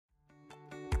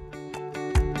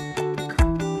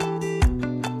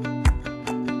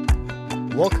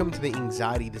Welcome to the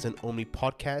Anxiety Doesn't Own Me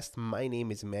podcast. My name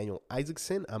is Emmanuel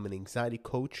Isaacson. I'm an anxiety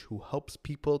coach who helps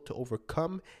people to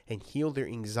overcome and heal their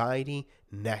anxiety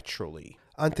naturally.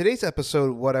 On today's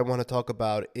episode, what I want to talk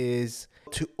about is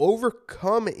to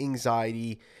overcome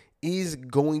anxiety is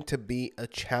going to be a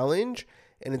challenge,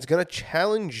 and it's going to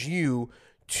challenge you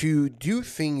to do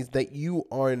things that you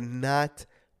are not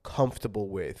comfortable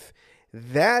with.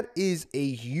 That is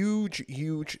a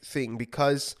huge thing,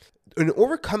 because in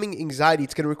overcoming anxiety,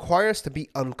 it's going to require us to be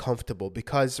uncomfortable,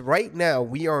 because right now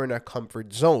we are in our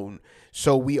comfort zone.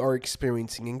 So we are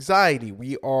experiencing anxiety.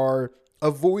 We are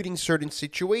avoiding certain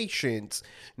situations,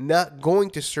 not going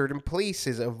to certain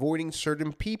places, avoiding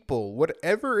certain people.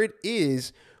 Whatever it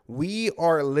is, we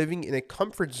are living in a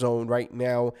comfort zone right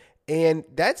now. And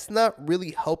that's not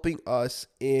really helping us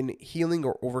in healing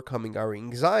or overcoming our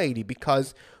anxiety,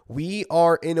 because we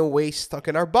are in a way stuck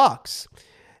in our box.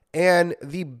 And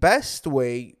the best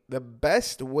way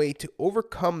to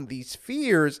overcome these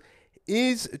fears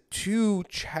is to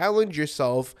challenge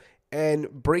yourself and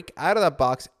break out of that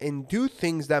box and do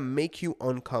things that make you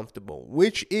uncomfortable,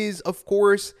 which is, of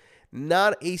course,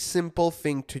 not a simple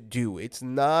thing to do. It's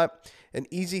not an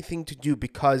easy thing to do,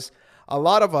 because a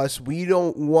lot of us, we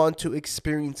don't want to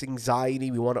experience anxiety.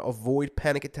 We want to avoid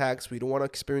panic attacks. We don't want to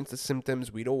experience the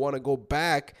symptoms. We don't want to go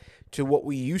back to what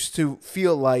we used to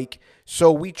feel like.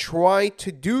 So we try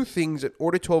to do things in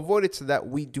order to avoid it so that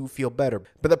we do feel better.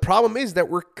 But the problem is that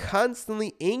we're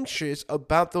constantly anxious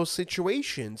about those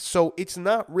situations. So it's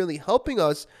not really helping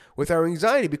us with our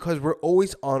anxiety, because we're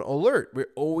always on alert.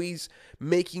 We're always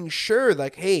making sure,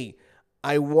 like, hey,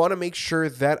 I want to make sure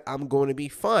that I'm going to be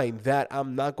fine, that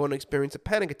I'm not going to experience a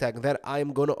panic attack, that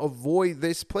I'm going to avoid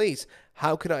this place.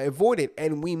 How can I avoid it?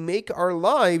 And we live our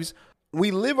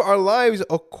lives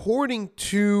according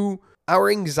to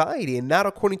our anxiety and not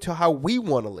according to how we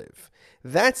want to live.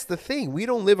 That's the thing. We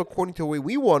don't live according to the way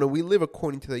we want to. We live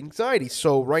according to the anxiety.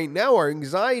 So right now, our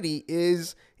anxiety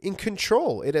is in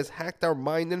control. It has hacked our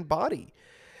mind and body.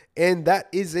 And that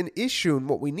is an issue. And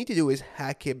what we need to do is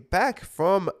hack it back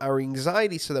from our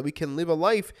anxiety so that we can live a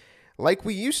life like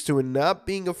we used to, and not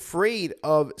being afraid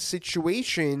of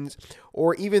situations,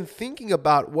 or even thinking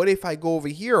about, what if I go over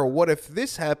here, or what if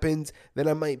this happens, then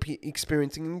I might be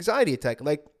experiencing an anxiety attack.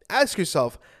 Like, ask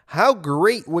yourself, how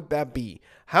great would that be?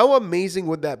 How amazing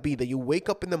would that be that you wake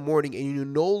up in the morning and you're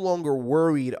no longer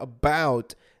worried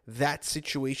about that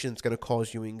situation that's going to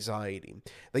cause you anxiety?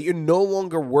 That you're no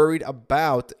longer worried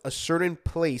about a certain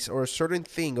place or a certain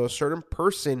thing or a certain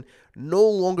person no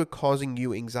longer causing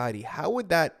you anxiety. How would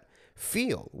that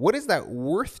feel? What is that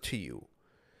worth to you?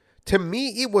 To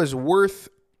me, it was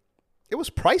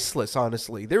priceless,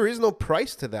 honestly. There is no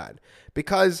price to that,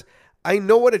 because I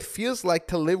know what it feels like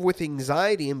to live with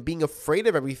anxiety and being afraid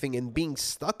of everything and being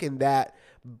stuck in that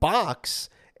box,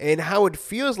 and how it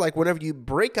feels like whenever you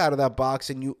break out of that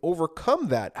box and you overcome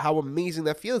that, how amazing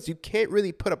that feels. You can't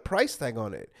really put a price tag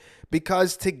on it,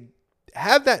 because to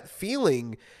have that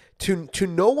feeling, to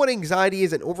know what anxiety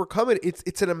is and overcome it,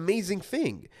 it's an amazing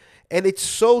thing. And it's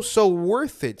so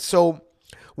worth it. So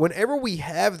whenever we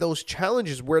have those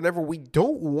challenges, whenever we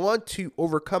don't want to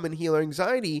overcome and heal our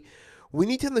anxiety, we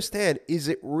need to understand, is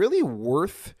it really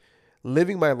worth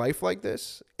living my life like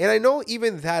this? And I know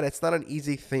even that it's not an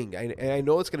easy thing. And I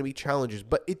know it's going to be challenges,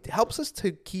 but it helps us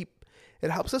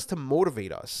to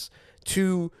motivate us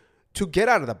to get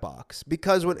out of the box.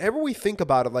 Because whenever we think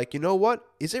about it, like, you know what,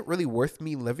 is it really worth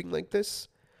me living like this?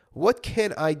 What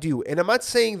can I do? And I'm not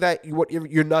saying that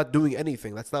you're not doing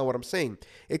anything. That's not what I'm saying.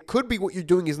 It could be what you're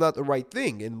doing is not the right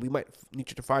thing, and we might need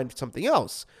you to find something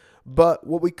else. But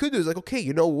what we could do is like, okay,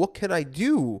 you know, what can I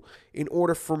do in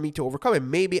order for me to overcome it?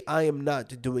 Maybe I am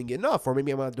not doing enough, or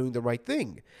maybe I'm not doing the right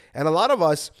thing. And a lot of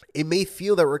us, it may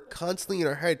feel that we're constantly in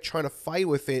our head trying to fight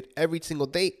with it every single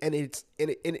day, and it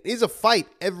is a fight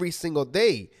every single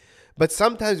day. But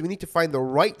sometimes we need to find the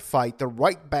right fight, the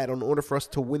right battle, in order for us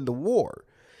to win the war.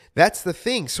 That's the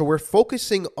thing. So we're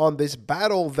focusing on this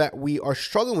battle that we are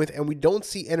struggling with, and we don't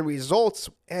see any results,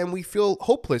 and we feel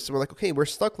hopeless. And we're like, okay, we're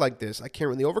stuck like this. I can't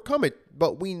really overcome it.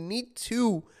 But we need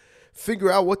to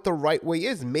figure out what the right way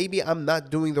is. Maybe I'm not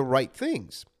doing the right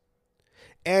things.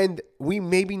 And we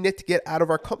maybe need to get out of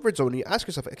our comfort zone. And you ask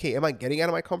yourself, okay, am I getting out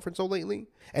of my comfort zone lately?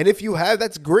 And if you have,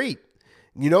 that's great.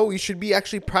 You know, you should be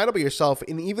actually proud of yourself.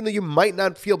 And even though you might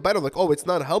not feel better, like, oh, it's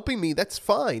not helping me, that's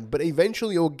fine. But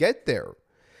eventually you'll get there.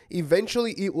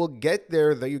 Eventually, it will get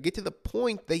there, that you get to the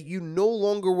point that you no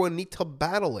longer will need to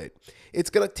battle it. It's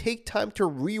going to take time to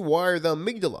rewire the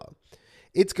amygdala.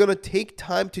 It's going to take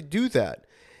time to do that.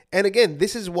 And again,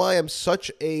 this is why I'm such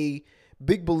a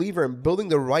big believer in building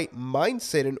the right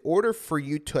mindset in order for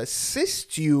you to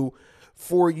assist you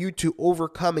for you to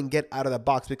overcome and get out of the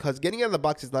box, because getting out of the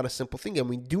box is not a simple thing, and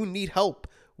we do need help.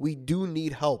 We do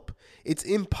need help. It's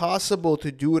impossible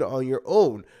to do it on your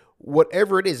own.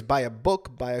 Whatever it is, buy a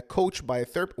book, buy a coach, buy a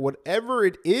therapist, whatever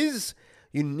it is,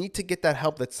 you need to get that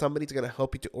help, that somebody's going to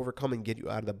help you to overcome and get you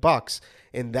out of the box.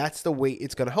 And that's the way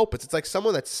it's going to help us. It's like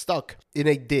someone that's stuck in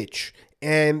a ditch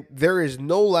and there is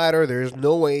no ladder. There's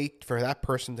no way for that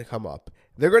person to come up.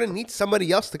 They're going to need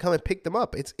somebody else to come and pick them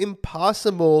up. It's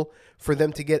impossible for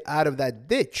them to get out of that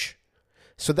ditch.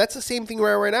 So that's the same thing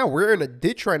right now. We're in a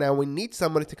ditch right now. We need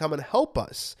somebody to come and help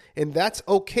us. And that's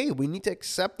okay. We need to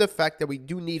accept the fact that we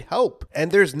do need help.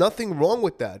 And there's nothing wrong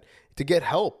with that, to get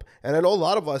help. And I know a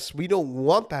lot of us, we don't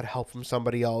want that help from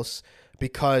somebody else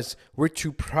because we're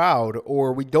too proud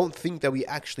or we don't think that we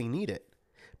actually need it.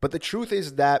 But the truth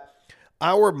is that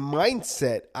our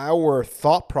mindset, our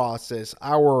thought process,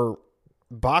 our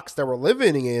box that we're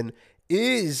living in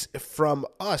is from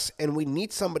us, and we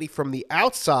need somebody from the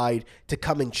outside to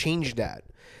come and change that.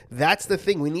 That's the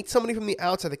thing. We need somebody from the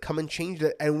outside to come and change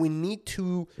that, and we need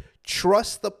to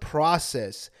trust the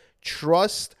process,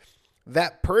 trust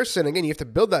that person. Again, you have to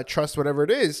build that trust, whatever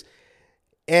it is,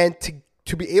 and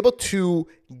to be able to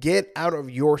get out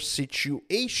of your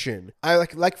situation. I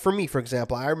like for me, for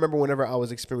example, I remember whenever I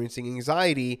was experiencing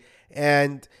anxiety,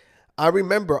 and I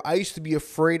remember I used to be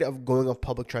afraid of going on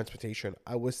public transportation.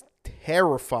 I was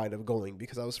terrified of going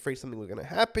because I was afraid something was going to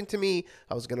happen to me.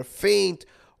 I was going to faint,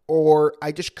 or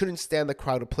I just couldn't stand the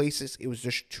crowded places. It was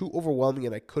just too overwhelming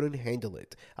and I couldn't handle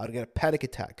it. I would get a panic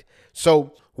attack.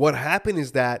 So what happened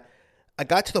is that I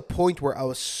got to the point where I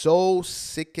was so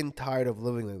sick and tired of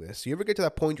living like this. You ever get to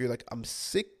that point where you're like, I'm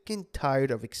sick and tired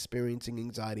of experiencing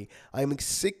anxiety. I'm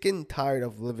sick and tired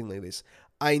of living like this.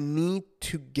 I need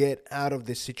to get out of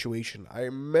this situation. I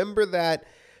remember that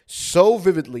so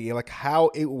vividly, like how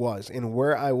it was and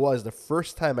where I was the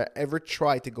first time I ever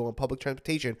tried to go on public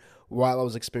transportation while I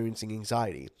was experiencing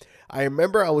anxiety. I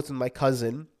remember I was with my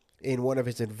cousin in one of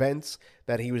his events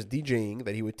that he was DJing,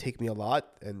 that he would take me a lot,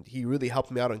 and he really helped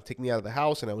me out and take me out of the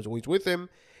house, and I was always with him.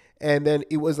 And then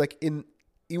it was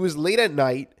late at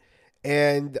night,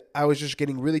 and I was just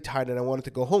getting really tired and I wanted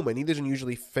to go home. And he doesn't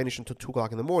usually finish until 2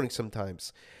 o'clock in the morning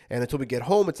sometimes. And until we get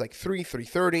home, it's like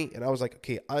 3:30. And I was like,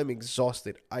 okay, I'm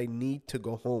exhausted. I need to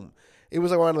go home. It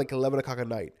was around like 11 o'clock at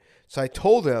night. So I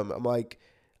told him, I'm like,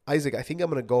 Isaac, I think I'm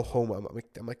going to go home.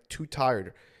 I'm like too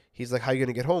tired. He's like, how are you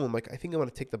going to get home? I'm like, I think I'm going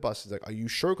to take the bus. He's like, are you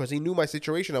sure? Because he knew my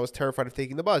situation. I was terrified of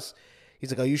taking the bus. He's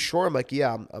like, are you sure? I'm like,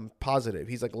 yeah, I'm positive.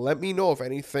 He's like, let me know if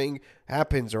anything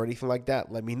happens or anything like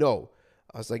that. Let me know.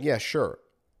 I was like, yeah, sure.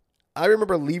 I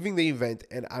remember leaving the event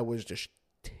and I was just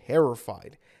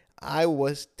terrified. I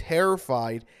was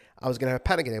terrified I was going to have a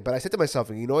panic attack. But I said to myself,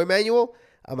 you know, Emmanuel,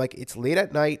 I'm like, it's late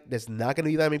at night. There's not going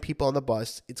to be that many people on the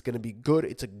bus. It's going to be good.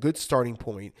 It's a good starting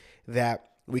point that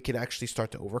we can actually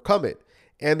start to overcome it.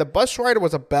 And the bus ride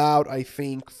was about, I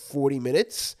think, 40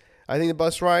 minutes. I think the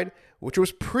bus ride, which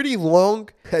was pretty long.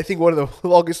 I think one of the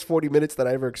longest 40 minutes that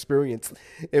I ever experienced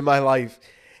in my life.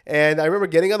 And I remember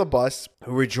getting on the bus,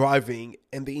 we were driving,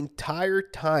 and the entire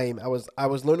time I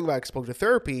was learning about exposure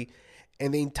therapy,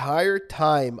 and the entire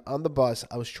time on the bus,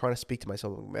 I was trying to speak to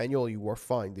myself, Emmanuel, you are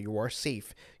fine, you are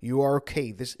safe, you are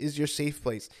okay, this is your safe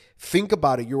place. Think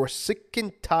about it, you are sick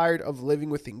and tired of living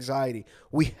with anxiety.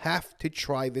 We have to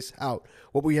try this out.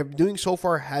 What we have been doing so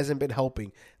far hasn't been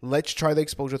helping. Let's try the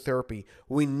exposure therapy.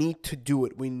 We need to do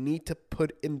it. We need to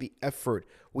put in the effort.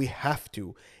 We have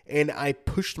to. And I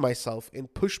pushed myself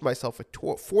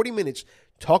for 40 minutes,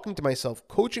 talking to myself,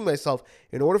 coaching myself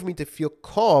in order for me to feel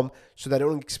calm so that I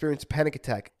don't experience a panic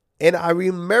attack. And I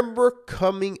remember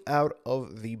coming out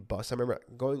of the bus. I remember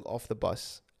going off the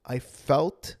bus. I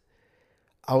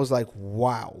was like,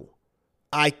 wow,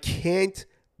 I can't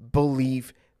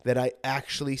believe that I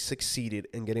actually succeeded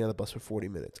in getting on the bus for 40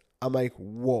 minutes. I'm like,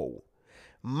 whoa.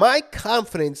 My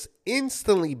confidence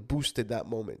instantly boosted that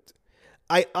moment.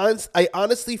 I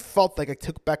honestly felt like I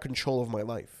took back control of my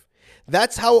life.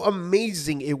 That's how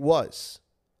amazing it was.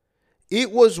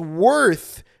 It was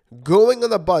worth going on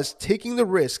the bus, taking the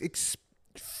risk,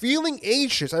 feeling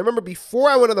anxious. I remember before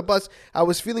I went on the bus, I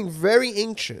was feeling very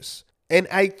anxious. And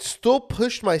I still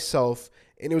pushed myself,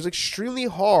 and it was extremely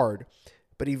hard.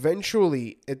 But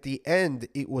eventually, at the end,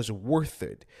 it was worth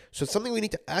it. So it's something we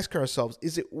need to ask ourselves.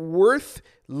 Is it worth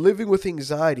living with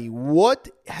anxiety? What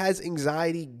has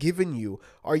anxiety given you?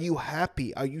 Are you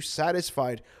happy? Are you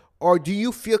satisfied? Or do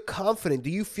you feel confident?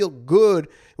 Do you feel good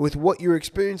with what you're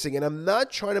experiencing? And I'm not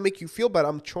trying to make you feel bad.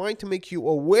 I'm trying to make you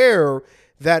aware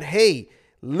that, hey,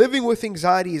 living with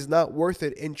anxiety is not worth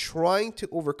it, and trying to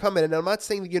overcome it. And I'm not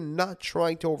saying that you're not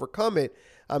trying to overcome it.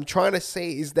 I'm trying to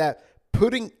say is that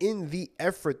putting in the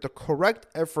effort, the correct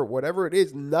effort, whatever it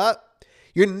is,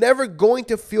 you're never going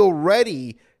to feel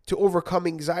ready to overcome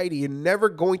anxiety. You're never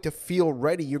going to feel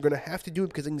ready. You're going to have to do it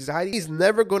because anxiety is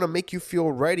never going to make you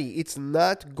feel ready. It's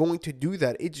not going to do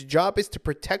that. Its job is to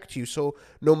protect you. So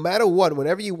no matter what,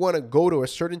 whenever you want to go to a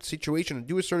certain situation and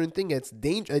do a certain thing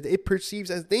it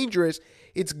perceives as dangerous,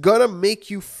 it's going to make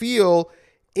you feel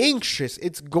anxious.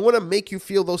 It's going to make you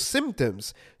feel those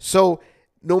symptoms. So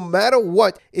no matter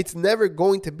what, it's never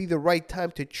going to be the right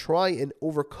time to try and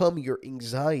overcome your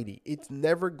anxiety. It's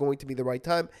never going to be the right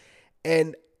time.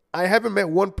 And I haven't met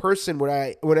one person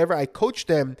whenever I coach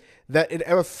them that it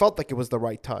ever felt like it was the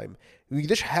right time. We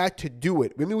just had to do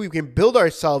it. Maybe we can build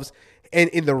ourselves and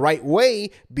in the right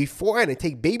way beforehand and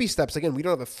take baby steps. Again, we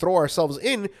don't have to throw ourselves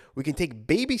in. We can take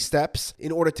baby steps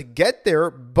in order to get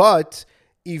there, but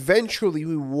eventually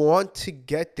we want to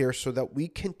get there so that we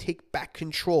can take back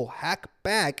control, hack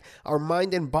back our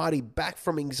mind and body back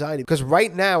from anxiety. Because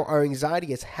right now our anxiety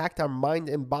has hacked our mind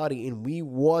and body, and we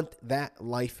want that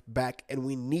life back and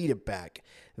we need it back.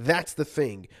 That's the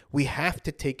thing. We have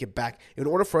to take it back in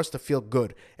order for us to feel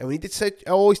good. And we need to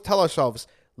always tell ourselves,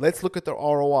 let's look at the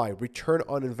ROI, return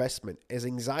on investment. Is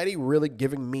anxiety really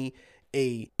giving me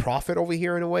a profit over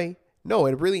here in a way? No,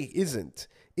 it really isn't.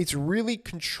 It's really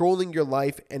controlling your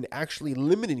life and actually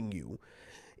limiting you.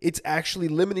 It's actually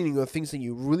limiting you on things that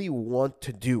you really want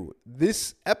to do.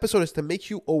 This episode is to make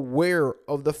you aware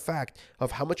of the fact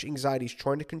of how much anxiety is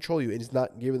trying to control you and is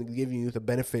not giving you the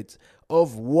benefits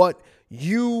of what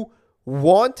you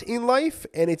want in life,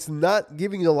 and it's not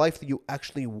giving you the life that you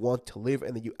actually want to live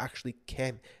and that you actually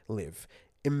can live.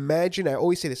 Imagine, I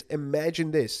always say this,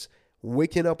 imagine this,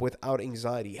 waking up without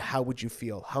anxiety. How would you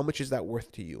feel? How much is that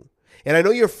worth to you? And I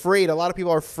know you're afraid. A lot of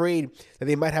people are afraid that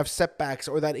they might have setbacks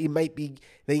or that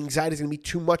the anxiety is going to be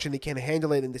too much and they can't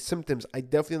handle it and the symptoms. I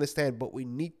definitely understand, but we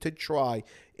need to try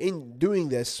in doing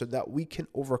this so that we can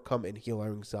overcome and heal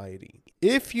our anxiety.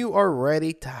 If you are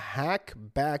ready to hack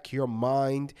back your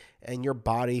mind and your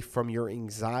body from your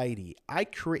anxiety, I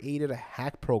created a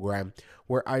hack program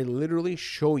where I literally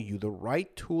show you the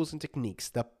right tools and techniques,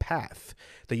 the path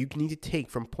that you need to take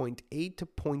from point A to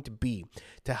point B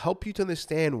to help you to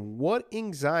understand what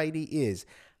anxiety is,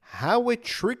 how it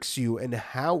tricks you, and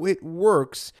how it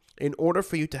works in order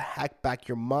for you to hack back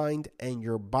your mind and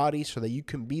your body so that you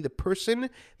can be the person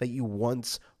that you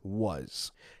once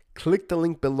was. Click the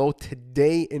link below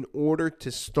today in order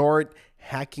to start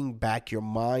hacking back your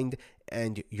mind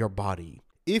and your body.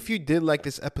 If you did like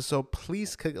this episode,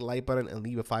 please click the like button and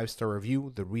leave a 5-star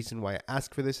review. The reason why I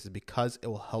ask for this is because it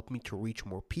will help me to reach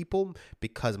more people,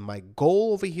 because my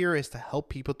goal over here is to help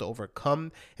people to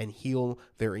overcome and heal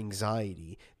their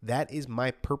anxiety. That is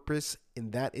my purpose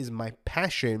and that is my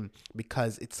passion,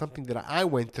 because it's something that I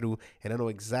went through and I know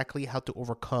exactly how to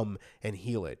overcome and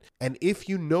heal it. And if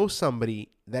you know somebody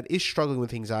that is struggling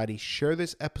with anxiety, share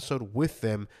this episode with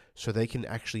them so they can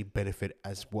actually benefit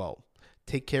as well.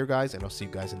 Take care, guys, and I'll see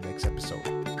you guys in the next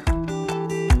episode.